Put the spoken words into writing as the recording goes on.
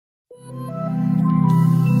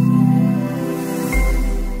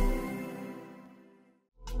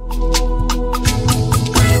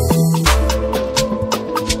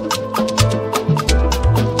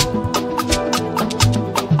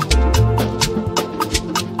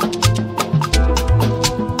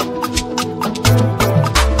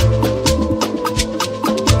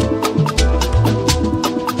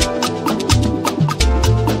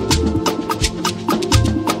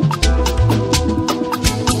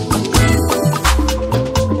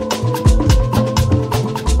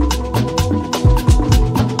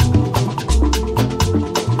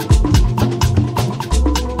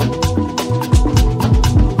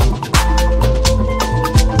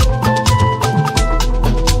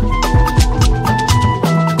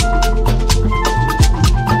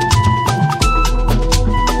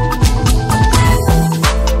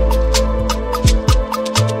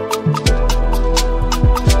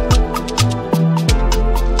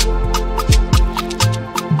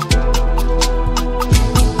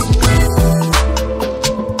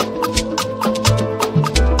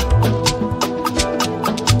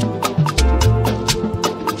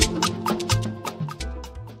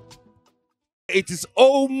It is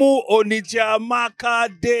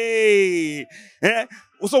Onitshaamaka Day. Eh?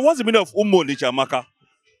 So what's the meaning of Onitshaamaka?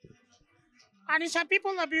 Onitsha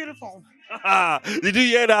people are beautiful. Did you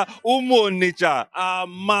hear that?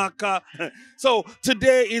 Onitshaamaka. So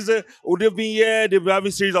today they've been here, they've been having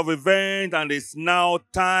a series of events, and it's now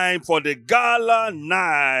time for the gala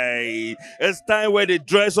night. It's time where they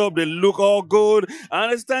dress up, they look all good,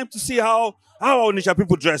 and it's time to see how Onitsha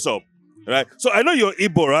people dress up. Right? So I know you're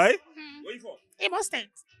Igbo, right? Where are you from? Imo State.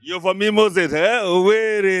 You're from Imo State, eh?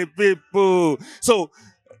 Where people? So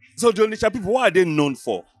the Onitsha people, what are they known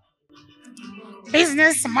for?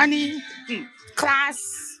 Business, money, class,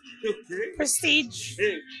 Okay. prestige.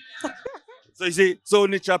 So you see, so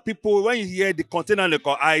Onitsha people, when you hear the container they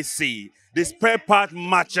call IC, the spare part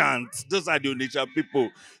merchants, those are the Onitsha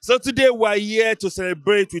people. So today we're here to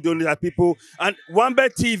celebrate with the Onitsha people and Wambe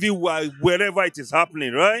TV wherever it is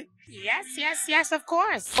happening, right? Yes, of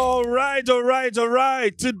course. All right.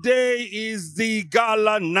 Today is the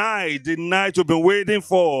gala night, the night we've been waiting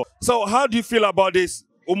for. So how do you feel about this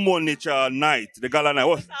Onitsha night, the gala night?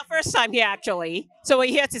 What? It's our first time here, actually. So we're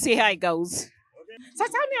here to see how it goes. So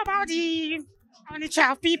tell me about the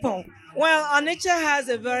Onitsha people. Well, Onitsha has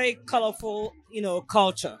a very colorful,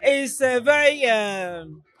 culture. It's a very,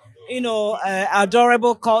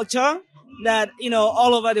 adorable culture that,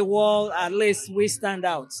 all over the world, at least we stand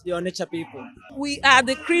out, the Onitsha people. We are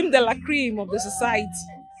the cream de la cream of the society.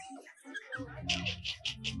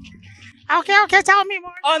 Okay, tell me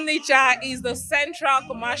more. Onitsha is the central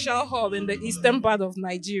commercial hub in the eastern part of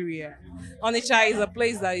Nigeria. Onitsha is a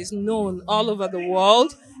place that is known all over the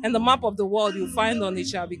world. And the map of the world, you'll find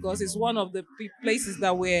Onitsha because it's one of the places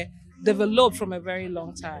that were developed from a very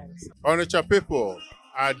long time. Onitsha people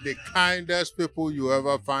are the kindest people you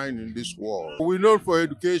ever find in this world. We're known for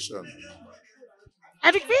education.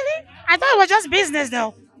 Really? I thought it was just business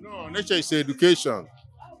though. No, Onitsha is education.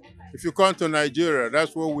 If you come to Nigeria,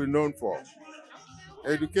 that's what we're known for.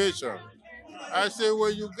 Education. I say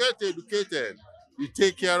when you get educated, you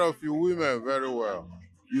take care of your women very well,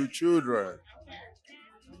 your children.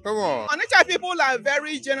 Come on. Onitsha people are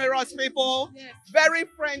very generous people, very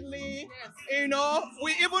friendly. Even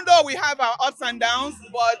though we have our ups and downs,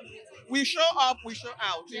 but we show up, we show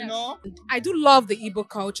out, I do love the Igbo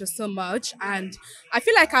culture so much, and I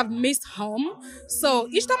feel like I've missed home. So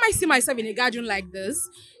each time I see myself in a gathering like this,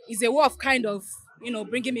 it's a way of kind of,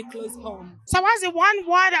 bringing me close home. So what's the one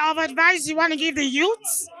word of advice you want to give the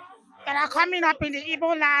youths that are coming up in the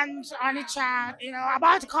Igbo land, Onitsha,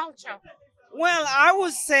 about culture? Well, I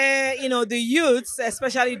would say, the youths,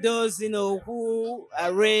 especially those, who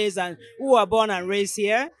are raised and who are born and raised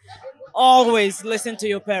here, always listen to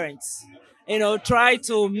your parents. Try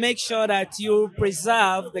to make sure that you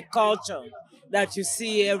preserve the culture that you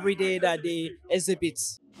see every day that they exhibit.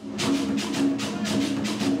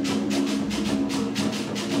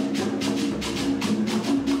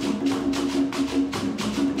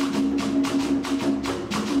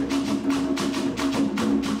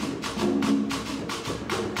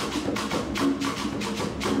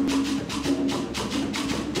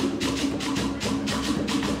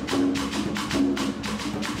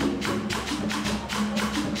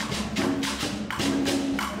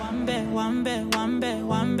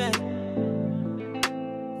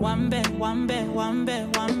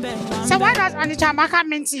 So what does Onitshaamaka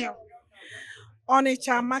mean to you?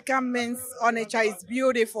 Onitshaamaka means Onitsha is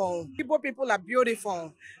beautiful. People are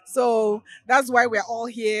beautiful. So that's why we're all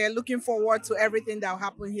here, looking forward to everything that will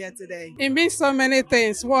happen here today. It means so many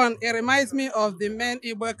things. One, it reminds me of the main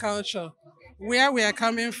Igbo culture, where we are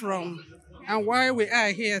coming from and why we are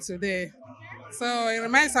here today. So it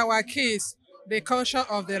reminds our kids the culture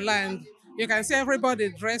of the land. You can see everybody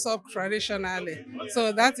dress up traditionally.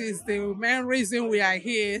 So that is the main reason we are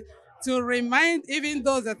here, to remind even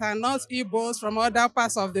those that are not Igbos from other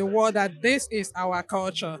parts of the world that this is our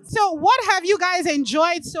culture. So what have you guys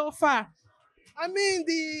enjoyed so far? I mean,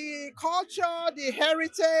 the culture, the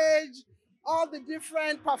heritage, all the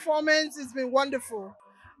different performances has been wonderful.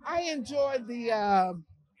 I enjoyed the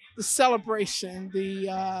celebration,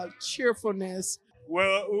 the cheerfulness.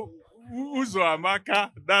 Well, Onitshaamaka,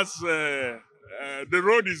 that's the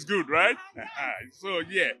road is good, right?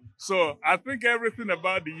 So I think everything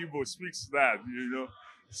about the Igbo speaks that,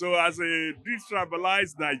 So as a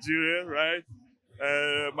detribalized Nigerian, right?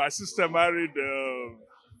 My sister married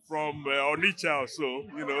from Onitsha also,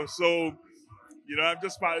 So I'm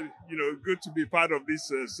just good to be part of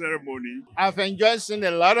this ceremony. I've enjoyed seeing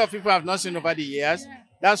a lot of people I've not seen over the years.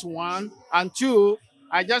 That's one. And two,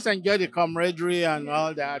 I just enjoy the camaraderie and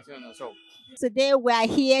all that, So today we are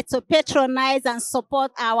here to patronize and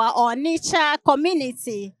support our Onitsha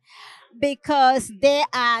community. because they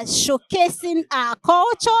are showcasing our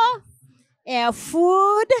culture,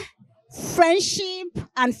 food, friendship,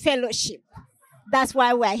 and fellowship. That's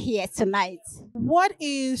why we're here tonight. What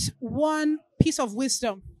is one piece of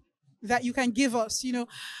wisdom that you can give us,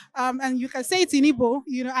 and you can say it in Igbo,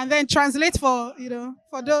 and then translate for,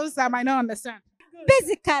 for those that might not understand?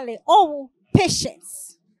 Basically, oh,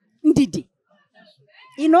 patience. Ndidi.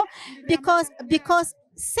 Because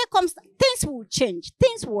things will change,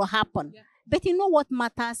 things will happen. But what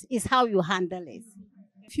matters is how you handle it.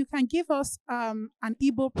 If you can give us an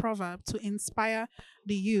Igbo proverb to inspire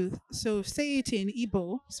the youth, so say it in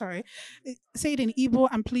Igbo, say it in Igbo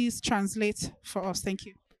and please translate for us. Thank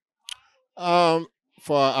you.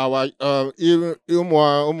 For our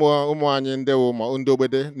ụmụ anyị ndị ụmụ ndị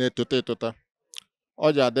ogbede na-etota etota,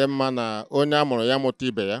 ọ ji adị mma na onye amụrụ ya mụta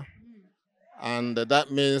ibe ya, and that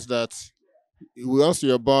means that once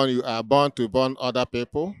you're born, you are born to born other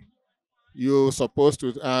people. You're supposed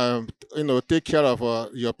to take care of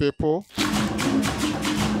your people.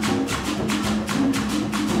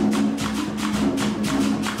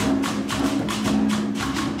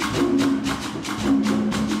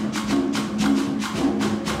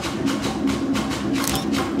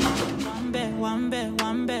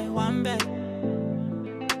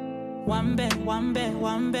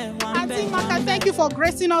 Auntie Maka, thank you for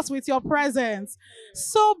gracing us with your presence.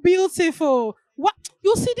 So beautiful. What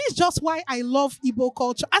you see, this is just why I love Igbo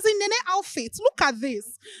culture. As in Nene outfits. Look at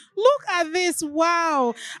this. Look at this. Wow.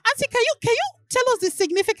 Auntie, can you tell us the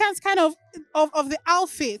significance kind of the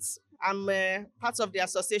outfits? I'm part of the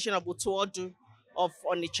Association of Utuodu of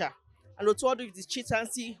Onitsha. And Utuodu is the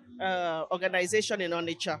chieftaincy organization in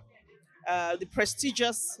Onitsha. The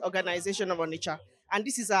prestigious organization of Onitsha. And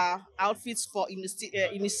this is our outfits for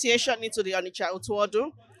initiation into the Onitsha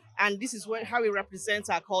Utuodu. And this is how we represent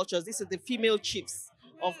our cultures. This is the female chiefs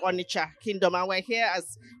of Onitsha Kingdom. And we're here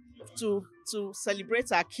to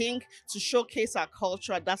celebrate our king, to showcase our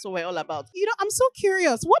culture. That's what we're all about. I'm so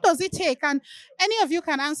curious. What does it take? And any of you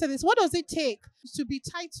can answer this. What does it take to be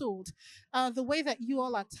titled the way that you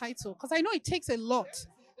all are titled? Because I know it takes a lot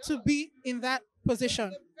to be in that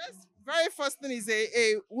position. Very first thing is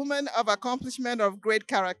a woman of accomplishment, of great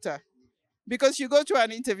character. Because you go through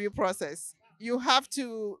an interview process. You have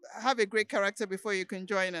to have a great character before you can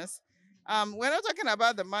join us. We're not talking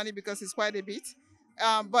about the money because it's quite a bit.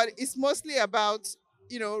 But it's mostly about,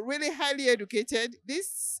 really highly educated.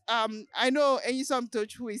 This, I know Enyisom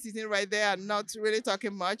Touch, who is sitting right there and not really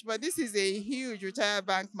talking much, but this is a huge retired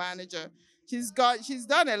bank manager. She's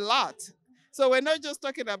done a lot. So we're not just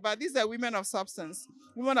talking about, these are women of substance,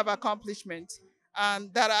 women of accomplishment,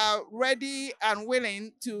 that are ready and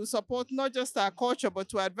willing to support not just our culture, but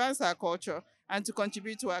to advance our culture and to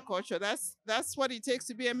contribute to our culture. That's what it takes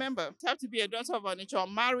to be a member. You have to be a daughter of Onitsha or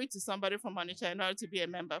married to somebody from Onitsha in order to be a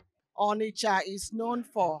member. Onitsha is known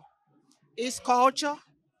for its culture,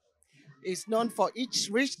 it's known for its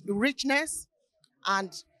richness,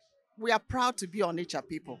 and we are proud to be Onitsha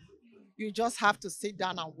people. You just have to sit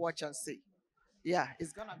down and watch and see. Yeah,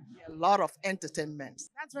 it's going to be a lot of entertainment.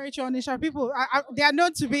 That's very true, Onitsha people. They are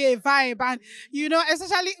known to be a vibe. And,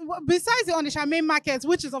 especially besides the Onitsha main market,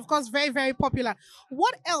 which is, of course, very, very popular,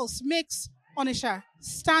 what else makes Onitsha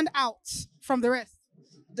stand out from the rest?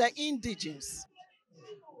 The indigenes.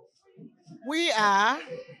 We are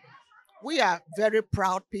very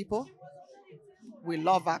proud people. We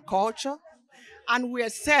love our culture. And we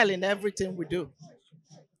excel in everything we do.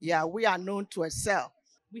 Yeah, we are known to excel.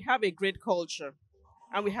 We have a great culture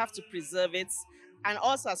and we have to preserve it. And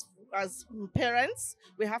also as parents,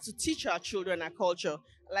 we have to teach our children our culture.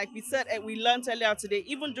 Like we said, we learned earlier today,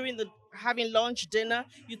 even during having lunch, dinner,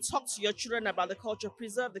 you talk to your children about the culture,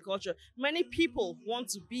 preserve the culture. Many people want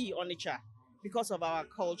to be Onitsha because of our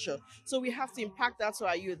culture. So we have to impact that to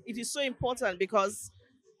our youth. It is so important because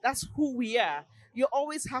that's who we are. You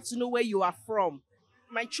always have to know where you are from.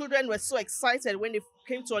 My children were so excited when they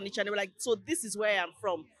came to Onitsha. They were like, so this is where I'm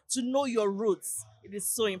from. To know your roots, it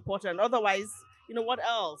is so important. Otherwise, what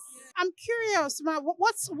else? I'm curious, Ma,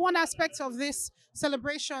 what's one aspect of this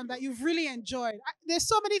celebration that you've really enjoyed? There's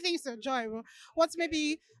so many things to enjoy. What's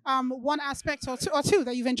maybe one aspect or two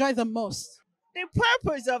that you've enjoyed the most? The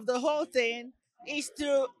purpose of the whole thing is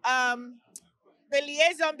to the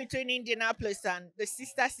liaison between Indianapolis and the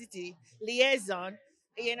sister city liaison.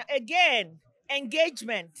 Again,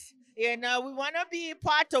 engagement. We want to be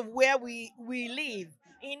part of where we live.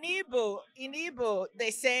 In Igbo,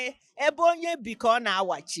 they say, "Ebonye biko na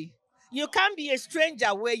awachi." You can't be a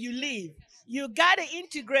stranger where you live. You gotta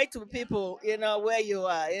integrate with people, where you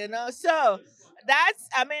are. So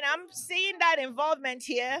I'm seeing that involvement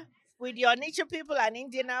here with the Onitsha people and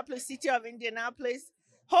Indianapolis, city of Indianapolis,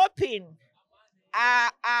 hoping,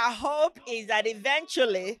 our hope is that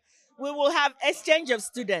eventually we will have exchange of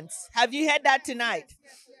students. Have you heard that tonight?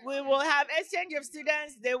 We will have exchange of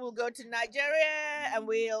students. They will go to Nigeria, and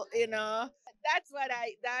we'll, that's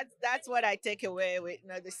what I take away with,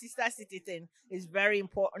 the sister city thing is very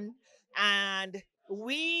important, and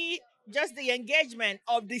just the engagement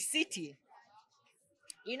of the city.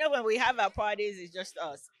 When we have our parties, it's just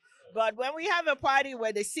us. But when we have a party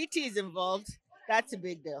where the city is involved, that's a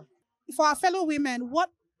big deal. For our fellow women, what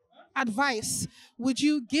advice would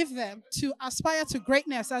you give them to aspire to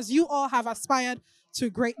greatness as you all have aspired to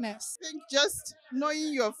greatness? I think just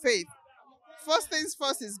knowing your faith. First things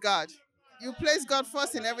first is God. You place God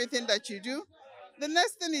first in everything that you do. The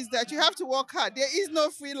next thing is that you have to work hard. There is no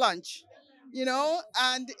free lunch,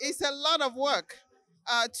 and it's a lot of work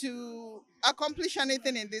to accomplish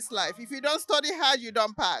anything in this life. If you don't study hard, you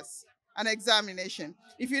don't pass an examination.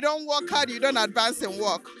 If you don't work hard, you don't advance in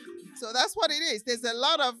work. So that's what it is. There's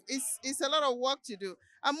it's a lot of work to do.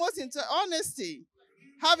 And most honesty,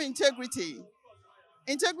 have integrity.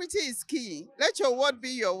 Integrity is key. Let your word be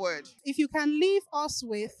your word. If you can leave us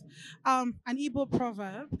with an Igbo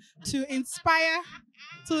proverb to inspire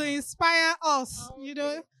us,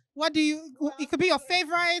 what do you? It could be your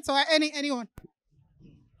favorite or anyone.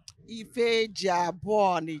 Ife ji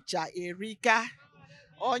abụọ Ọnịcha erika,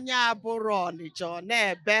 onye abụrụ Ọnịcha ọ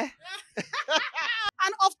na-ebe.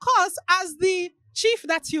 And of course, as the chief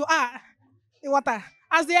that you are,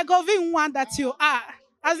 as the Egovin one that you are,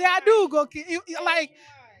 as the Adugo,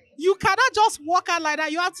 you cannot just walk out like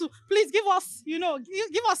that. You have to, please give us,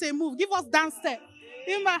 give us a move, give us dance step.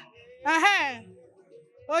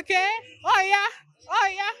 Okay? Oh yeah,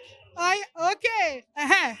 okay.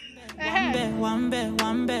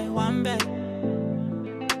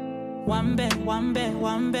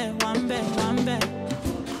 One bed.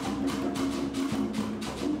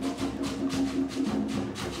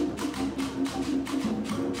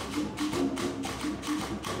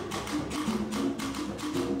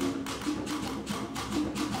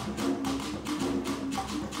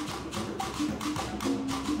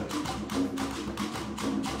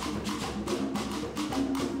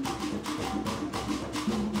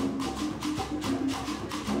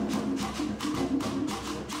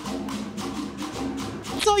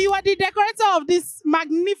 So you are the decorator of this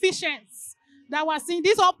magnificence that we're seeing,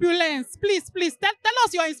 this opulence. Please, tell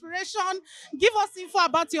us your inspiration. Give us info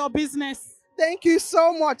about your business. Thank you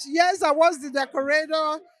so much. Yes, I was the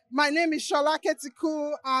decorator. My name is Shola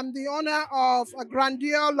Ketiku. I'm the owner of a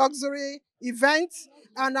grandeur luxury event.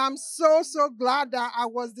 And I'm so glad that I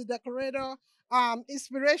was the decorator.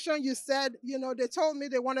 Inspiration, you said, they told me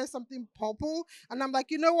they wanted something purple. And I'm like,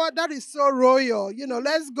 you know what? That is so royal.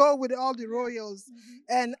 Let's go with all the royals.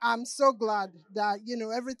 And I'm so glad that,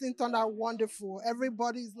 everything turned out wonderful.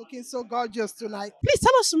 Everybody is looking so gorgeous tonight. Please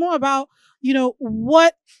tell us more about,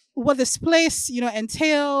 what this place,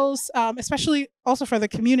 entails, especially also for the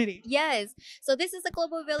community. Yes. So this is a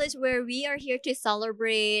global village where we are here to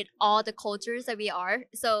celebrate all the cultures that we are.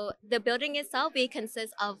 So the building itself, it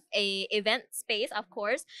consists of a event space, of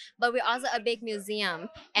course, but we're also a big museum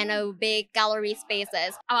and a big gallery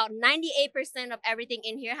spaces. About 98% of everything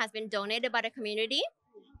in here has been donated by the community.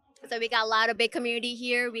 So we got a lot of big community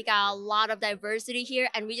here. We got a lot of diversity here,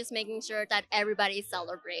 and we're just making sure that everybody is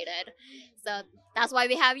celebrated. So that's why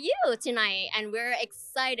we have you tonight, and we're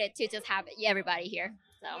excited to just have everybody here.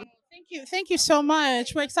 So Thank you so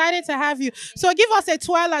much. We're excited to have you. So give us a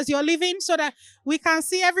twirl as you're leaving so that we can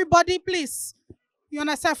see everybody, please. You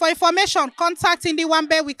understand? For information, contact Indie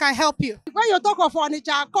Wambe. We can help you. When you talk of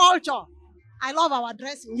Onitsha culture, I love our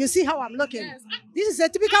dressing. You see how I'm looking? Yes. This is a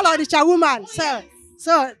typical Onitsha woman, sir.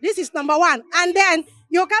 So this is number one. And then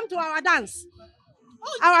you come to our dance.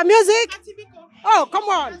 Our music. Oh, come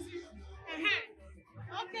on.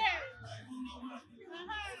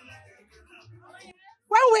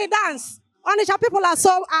 When we dance, Onitsha people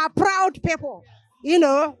are proud people.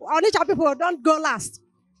 Onitsha people don't go last.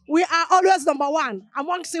 We are always number one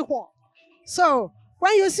amongst equal. So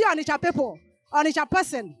when you see Onitsha people, Onitsha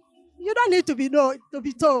person, you don't need to be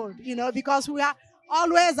told, because we are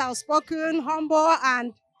always outspoken, humble,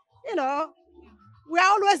 and, we are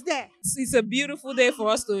always there. It's a beautiful day for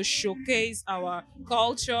us to showcase our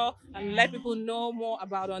culture and let people know more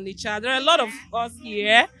about Onitsha. There are a lot of us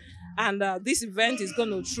here, and this event is going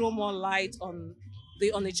to throw more light on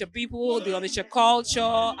the Onitsha people, the Onitsha culture,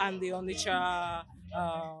 and the Onitsha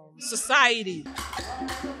society.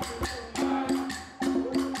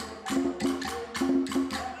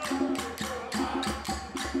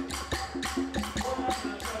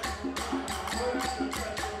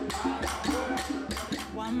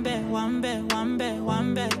 What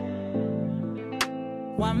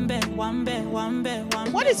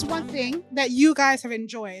is one thing that you guys have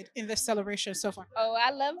enjoyed in this celebration so far? Oh, I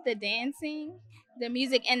love the dancing, the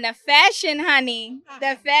music, and the fashion, honey.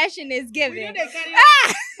 The fashion is given.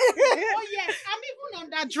 Oh yes, I'm even on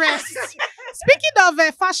that dress. Speaking of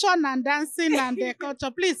fashion and dancing and culture,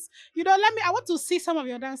 please, let me. I want to see some of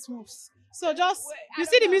your dance moves. So just you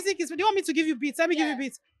see the music is. Do you want me to give you beats? Let me give you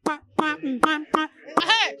beats. Hey, Auntie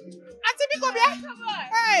Biko, come on.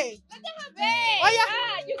 Hey, Look at her bag. Oh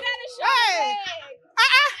yeah. You gotta show Hey.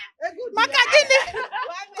 her Makadini,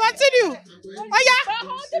 continue. Oh yeah. But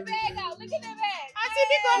hold the bag out. Look at the bag. Auntie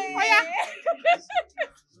Biko, oh yeah.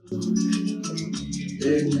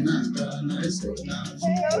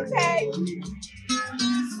 Okay.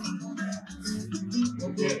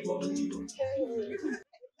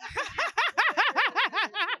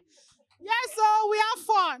 Yes, so we have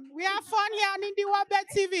fun. We have fun here on Indiwabe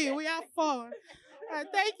TV. We have fun.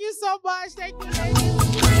 Thank you so much. Thank you.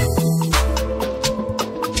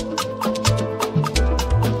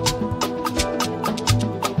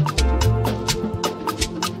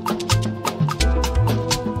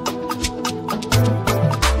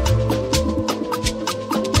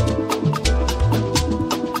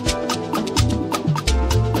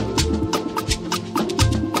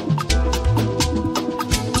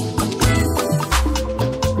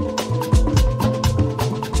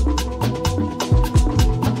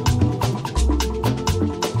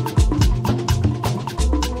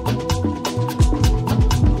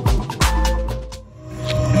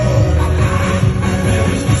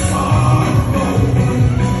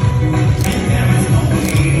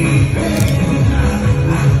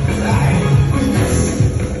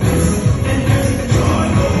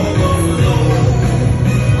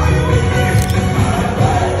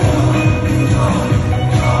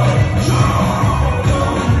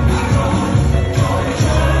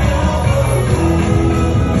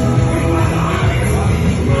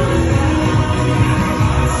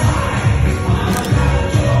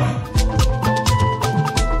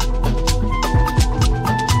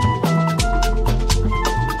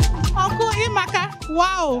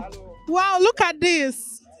 Wow. Wow, look at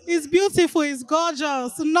this. It's beautiful. It's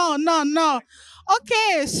gorgeous. No.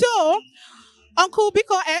 Okay, so Uncle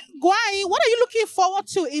Biko, Gwai, what are you looking forward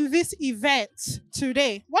to in this event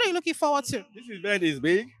today? What are you looking forward to? This event is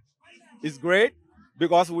big. It's great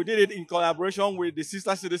because we did it in collaboration with the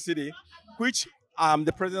sister city, which I'm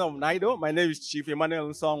the president of NIDO. My name is Chief Emmanuel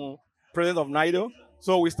Nsong, president of NIDO.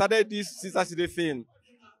 So we started this sister city thing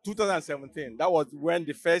 2017. That was when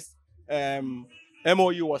the first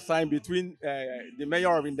MOU was signed between the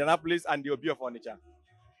mayor of Indianapolis and the OB of Onitsha.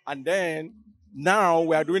 And then now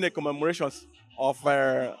we are doing a commemoration of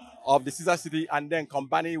the sister city and then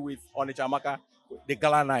combining with Onitshaamaka, the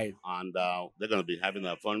gala night. And they're going to be having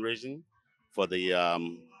a fundraising for the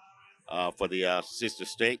sister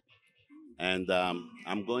state. And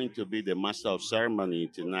I'm going to be the master of ceremony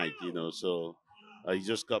tonight, so you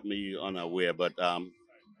just got me unaware. But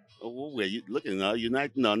we're looking at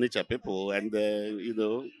uniting our nature people and,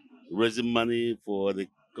 raising money for the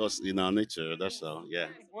cause in our nature. That's all, yeah.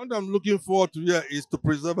 What I'm looking forward to here is to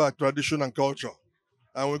preserve our tradition and culture.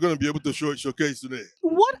 And we're going to be able to showcase today.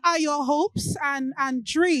 What are your hopes and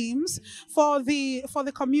dreams for the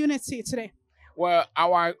community today? Well,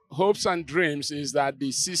 our hopes and dreams is that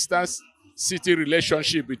the sisters city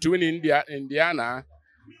relationship between Indiana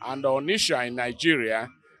and Onitsha in Nigeria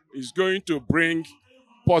is going to bring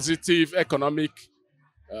positive economic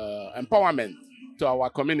empowerment to our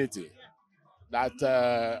community. That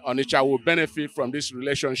Onitsha will benefit from this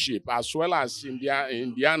relationship as well as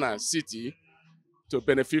Indiana city to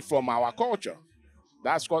benefit from our culture.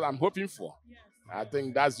 That's what I'm hoping for. I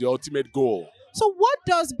think that's the ultimate goal. So what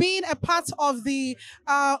does being a part of the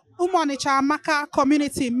Onitshaamaka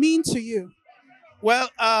community mean to you? Well,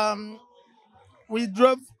 I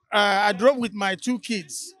drove with my two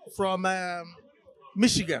kids from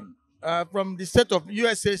Michigan, from the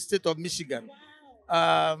USA state of Michigan,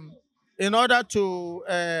 in order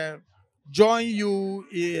to join you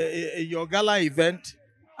in your gala event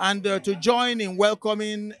and to join in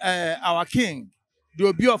welcoming our king, the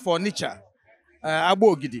Obi of Onitsha,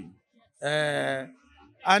 Agbo Ogidi.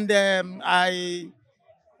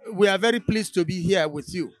 We are very pleased to be here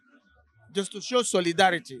with you, just to show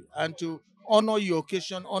solidarity and to honor your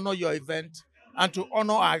occasion, honor your event, and to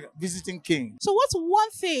honor our visiting king. So what's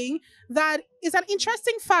one thing that is an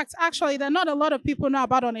interesting fact, actually, that not a lot of people know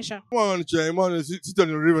about Onitsha? Onitsha sit on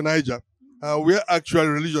the river Niger, where actually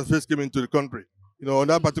religion first came into the country, on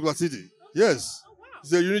that particular city. Yes,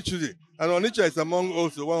 it's a unique city. And Onitsha is among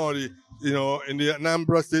also one of the in the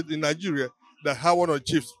Anambra state in Nigeria that have one of the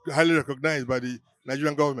chiefs highly recognized by the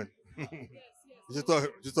Nigerian government.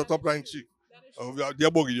 She's a top rank chief of the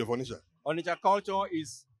Abogi of Onitsha. Onitsha culture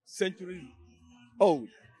is centuries old,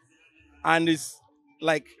 and it's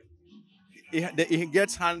like it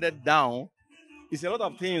gets handed down. It's a lot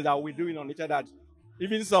of things that we do in Onitsha that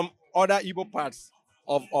even some other Igbo parts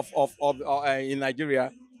of in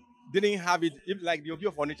Nigeria didn't have it. Like the Obi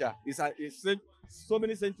of Onitsha, it's so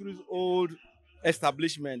many centuries old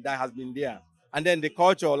establishment that has been there, and then the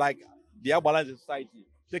culture, like the Balance Society,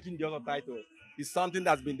 taking the other title, is something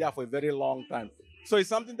that's been there for a very long time. So it's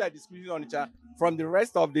something that distinguishes Onitsha from the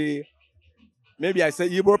rest of the, maybe I say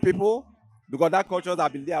Igbo people, because that culture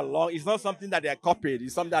has been there long. It's not something that they are copied.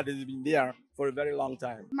 It's something that has been there for a very long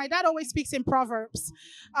time. My dad always speaks in proverbs,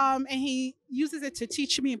 and he uses it to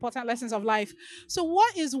teach me important lessons of life. So,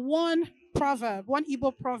 what is one proverb, one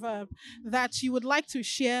Igbo proverb that you would like to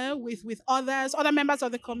share with others, other members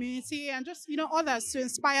of the community, and just others to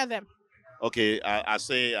inspire them? Okay, I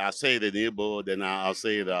say it in Igbo, then I'll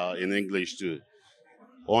say it in English too.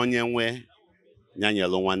 Onye nwe,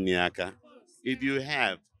 nyanyelu nwanne aka. If you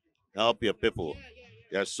have, help your people.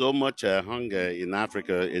 There's so much hunger in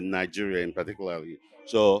Africa, in Nigeria in particularly.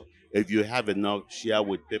 So if you have enough, share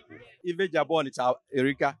with people. Even Jabon, it's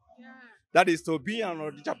Erika. That is, to be an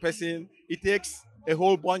Onitsha person, it takes a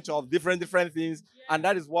whole bunch of different things, and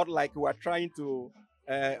that is what we're trying to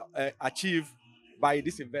achieve by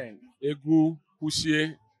this event. Egu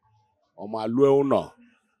kusie omalue uno.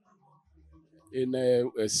 In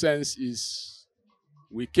a sense, is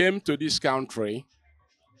we came to this country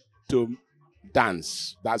to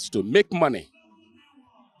dance. That's to make money,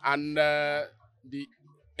 and the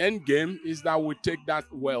end game is that we take that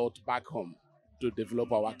wealth back home to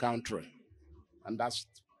develop our country, and that's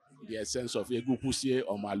the essence of Egu kusie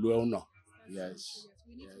omalue uno. Yes.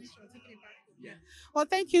 Yeah. Well,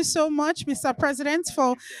 thank you so much, Mr. President,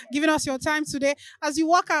 for giving us your time today. As you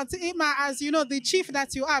walk out, Ima, as the chief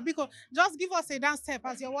that you are, because just give us a dance step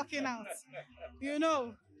as you're walking out.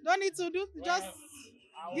 Don't need to do, just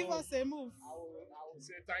give us a move. I will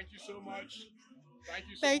say thank you so much.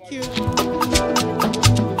 Thank you.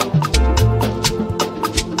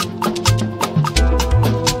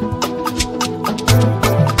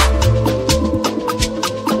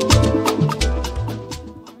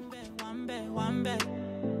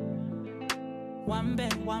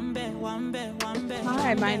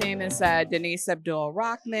 Hi, my name is Denise Abdul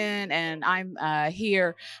Rahman, and I'm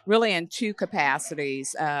here really in two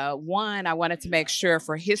capacities. One, I wanted to make sure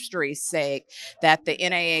for history's sake that the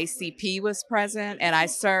NAACP was present, and I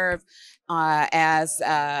serve as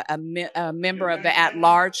a member of the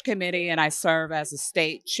at-large committee, and I serve as a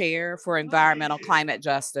state chair for environmental climate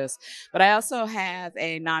justice. But I also have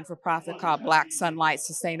a non-for-profit called Black Sunlight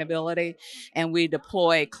Sustainability, and we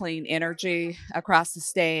deploy clean energy across the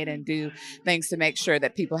state and do things to make sure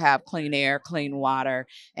that people have clean air, clean water,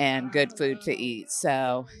 and good food to eat.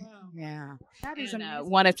 So, yeah. That is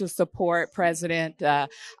Wanted to support President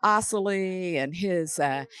Osili and his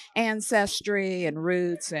ancestry and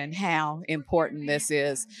roots and how important this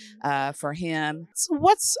is for him. So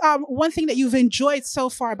what's one thing that you've enjoyed so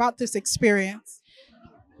far about this experience?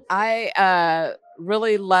 I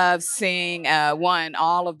really love seeing,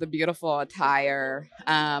 all of the beautiful attire,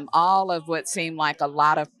 all of what seemed like a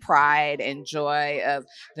lot of pride and joy of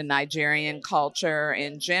the Nigerian culture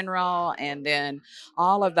in general, and then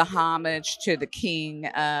all of the homage to the king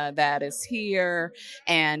that is here,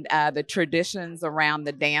 and the traditions around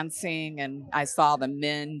the dancing. And I saw the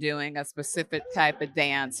men doing a specific type of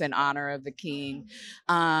dance in honor of the king.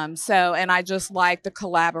 And I just like the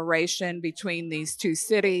collaboration between these two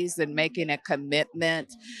cities and making a commitment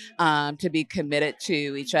to be committed to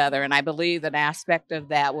each other. And I believe an aspect of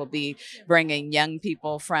that will be bringing young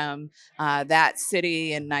people from that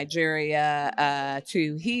city in Nigeria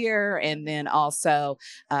to here, and then also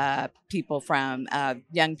young people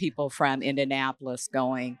from Indianapolis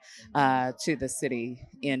going to the city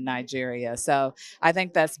in Nigeria. So I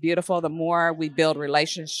think that's beautiful. The more we build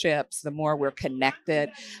relationships, the more we're connected,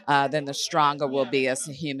 then the stronger we'll be as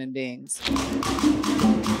human beings.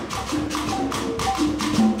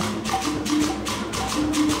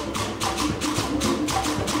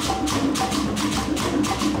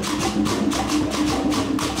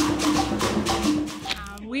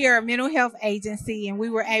 We are a mental health agency, and we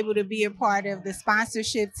were able to be a part of the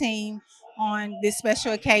sponsorship team on this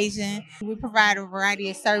special occasion. We provide a variety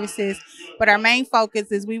of services, but our main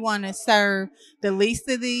focus is we want to serve the least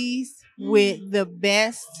of these with the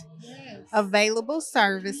best available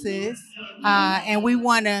services, and we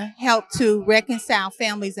want to help to reconcile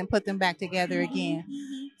families and put them back together again.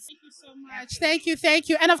 Thank you so much. Thank you, thank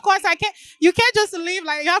you. And of course, you can't just leave,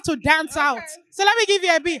 like you have to dance out. So let me give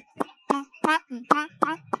you a beat.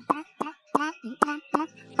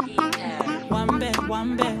 One bed,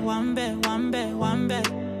 one bed, one bed, one bed, one bed.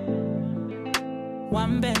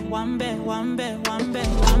 One bed, one bed, one bed, one bed,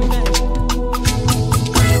 one bed.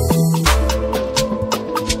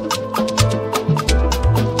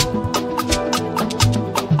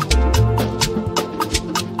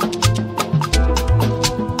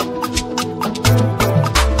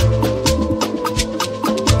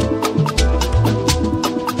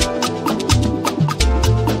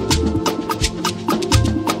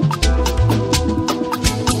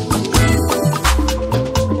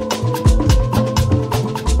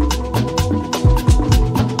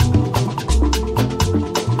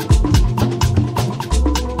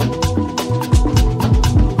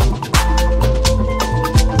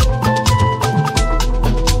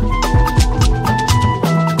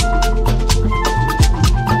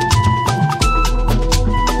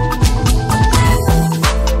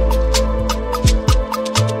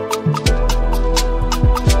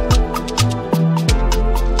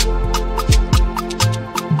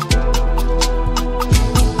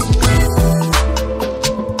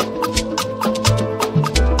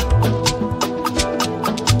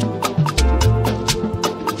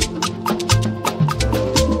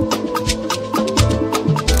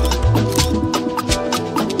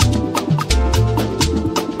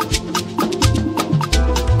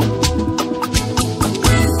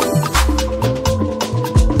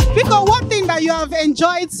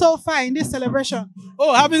 enjoyed so far in this celebration?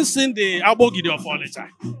 Oh, having seen the Abogidi of Onitsha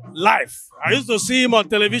live. I used to see him on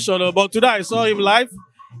television, but today I saw him live.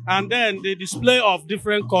 And then the display of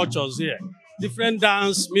different cultures here, different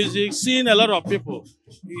dance, music, seeing a lot of people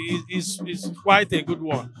is quite a good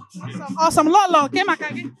one. Awesome. Lolo,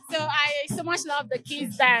 Kemakagi. So I so much love the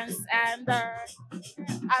kids dance and the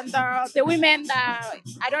women that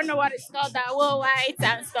I don't know what it's called, that were white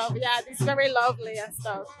and stuff. Yeah, it's very lovely and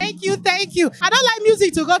stuff. Thank you, thank you. I don't like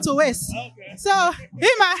music to go to waste. Okay. So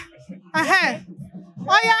Ima,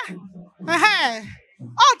 oh yeah,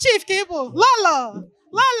 oh Chief Cable, Lolo.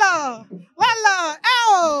 Lala,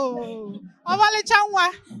 oh, Ovale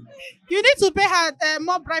Chanwa. You need to pay her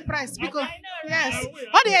more bright price because yes,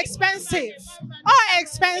 all the expensive,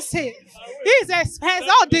 He's expensive,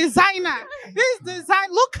 all designer. This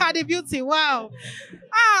design. Look at the beauty. Wow.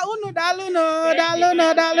 Uno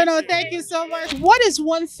daluno. Thank you so much. What is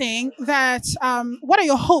one thing that? What are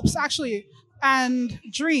your hopes actually and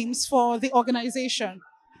dreams for the organization?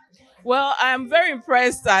 Well, I'm very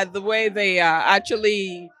impressed at the way they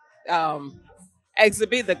actually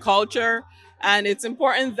exhibit the culture. And it's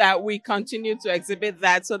important that we continue to exhibit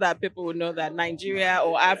that so that people will know that Nigeria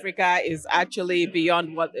or Africa is actually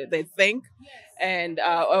beyond what they think. And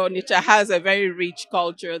Onitsha has a very rich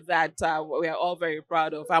culture that we are all very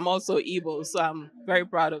proud of. I'm also Igbo, so I'm very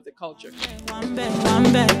proud of the culture. One bed.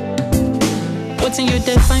 What's in you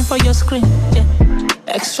define for your screen? Yeah.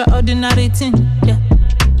 Extraordinary thing. Yeah.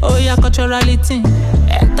 Oh yeah, culturally thing.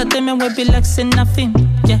 Entertainment will be like saying nothing.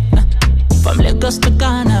 Yeah. From Lagos to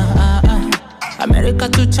Ghana, America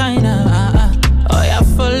to China. Oh yeah,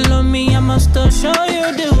 follow me, I must show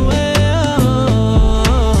you the way.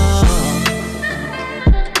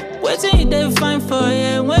 Waiting you they find for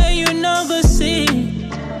you where you know go see.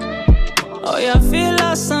 Oh yeah, feel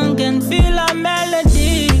our song and feel our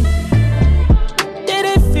melody. Did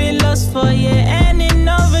it feel us for you and it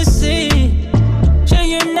never see?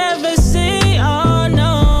 You never see, oh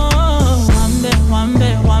no.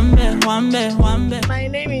 One bed. My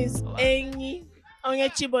name is Enyi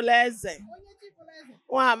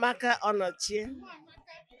Onitshaamaka Onochie.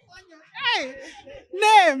 Hey,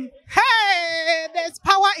 name. Hey, there's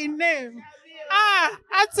power in name.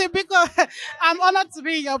 Auntie, because I'm honored to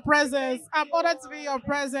be in your presence. And one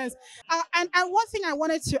thing I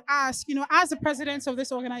wanted to ask, as the president of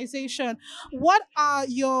this organization, what are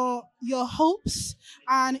your hopes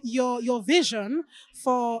and your vision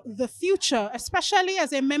for the future, especially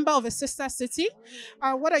as a member of a sister city?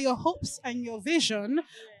 What are your hopes and your vision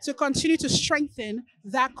to continue to strengthen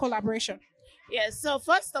that collaboration? Yes, so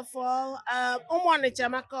first of all,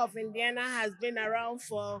 Onitshaamaka of Indiana has been around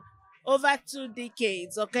for over 2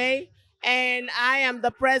 decades, okay? And I am the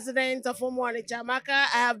president of Onitshaamaka.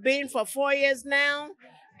 I have been for 4 years now.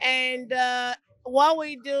 And what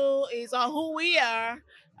we do is, or who we are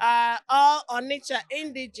all Onitsha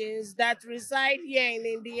indigenes that reside here in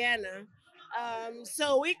Indiana.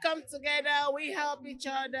 So we come together, we help each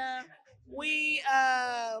other, we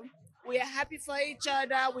are happy for each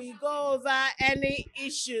other, we go over any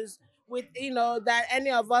issues with, that any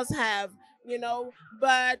of us have.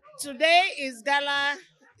 But today is gala.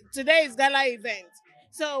 Today is gala event.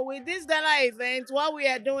 So with this gala event, what we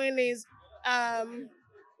are doing is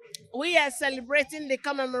we are celebrating the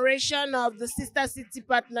commemoration of the Sister City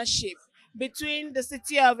Partnership between the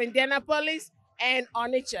city of Indianapolis and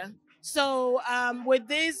Onitsha. So with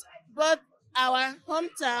this, both our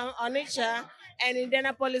hometown, Onitsha, and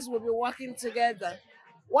Indianapolis will be working together.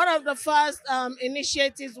 One of the first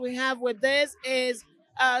initiatives we have with this is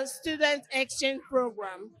a student exchange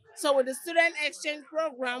program. So with the student exchange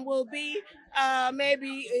program will be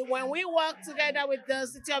maybe when we work together with the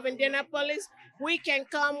city of Indianapolis, we can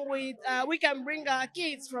bring our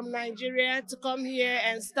kids from Nigeria to come here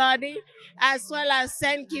and study, as well as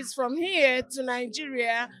send kids from here to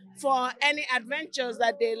Nigeria for any adventures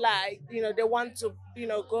that they like, they want to,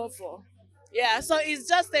 go for. Yeah, so it's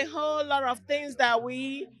just a whole lot of things that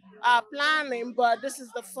we are planning, but this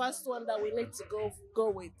is the first one that we need to go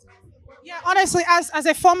with. Yeah, honestly, as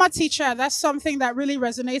a former teacher, that's something that really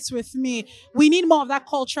resonates with me. We need more of that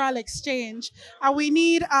cultural exchange, and we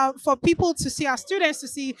need for people to see, our students to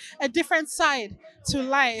see a different side to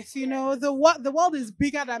life. The world is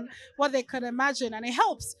bigger than what they could imagine, and it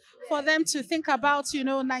helps for them to think about,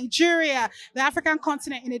 Nigeria, the African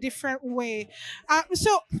continent, in a different way.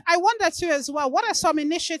 So I wonder too as well, what are some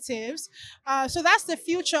initiatives? So that's the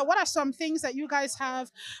future. What are some things that you guys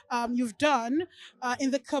have, you've done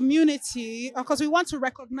in the community? Because we want to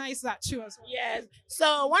recognize that too as well. Yes.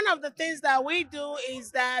 So one of the things that we do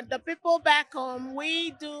is that the people back home,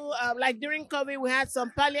 we do, like during COVID, we had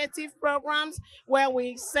some palliative programs where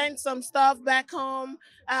we sent some stuff back home.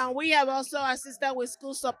 We have also assisted with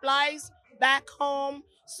school supplies back home.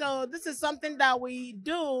 So this is something that we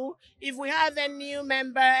do. If we have a new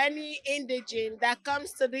member, any indigene that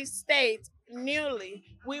comes to this state newly,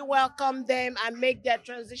 we welcome them and make their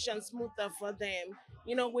transition smoother for them.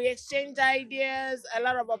 We exchange ideas, a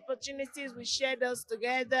lot of opportunities, we share those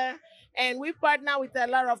together, and we partner with a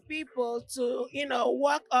lot of people to,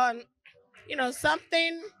 work on,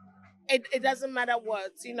 something. It doesn't matter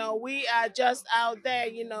what, we are just out there,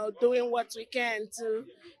 doing what we can to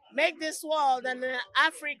make this world and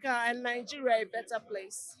Africa and Nigeria a better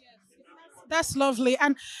place. That's lovely.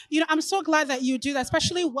 And, I'm so glad that you do that,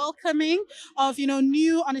 especially welcoming of,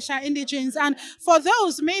 new Onitsha indigents. And for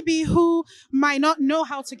those maybe who might not know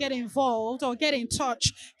how to get involved or get in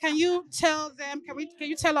touch, can you tell them, can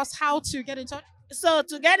you tell us how to get in touch? So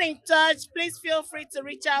to get in touch, please feel free to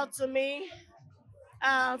reach out to me.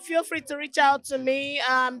 The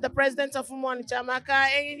president of Onitshaamaka,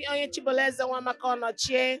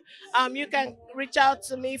 you can reach out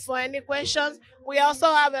to me for any questions. We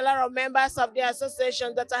also have a lot of members of the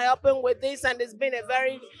association that are helping with this, and it's been a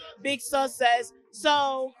very big success.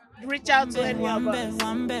 So reach out to any of us.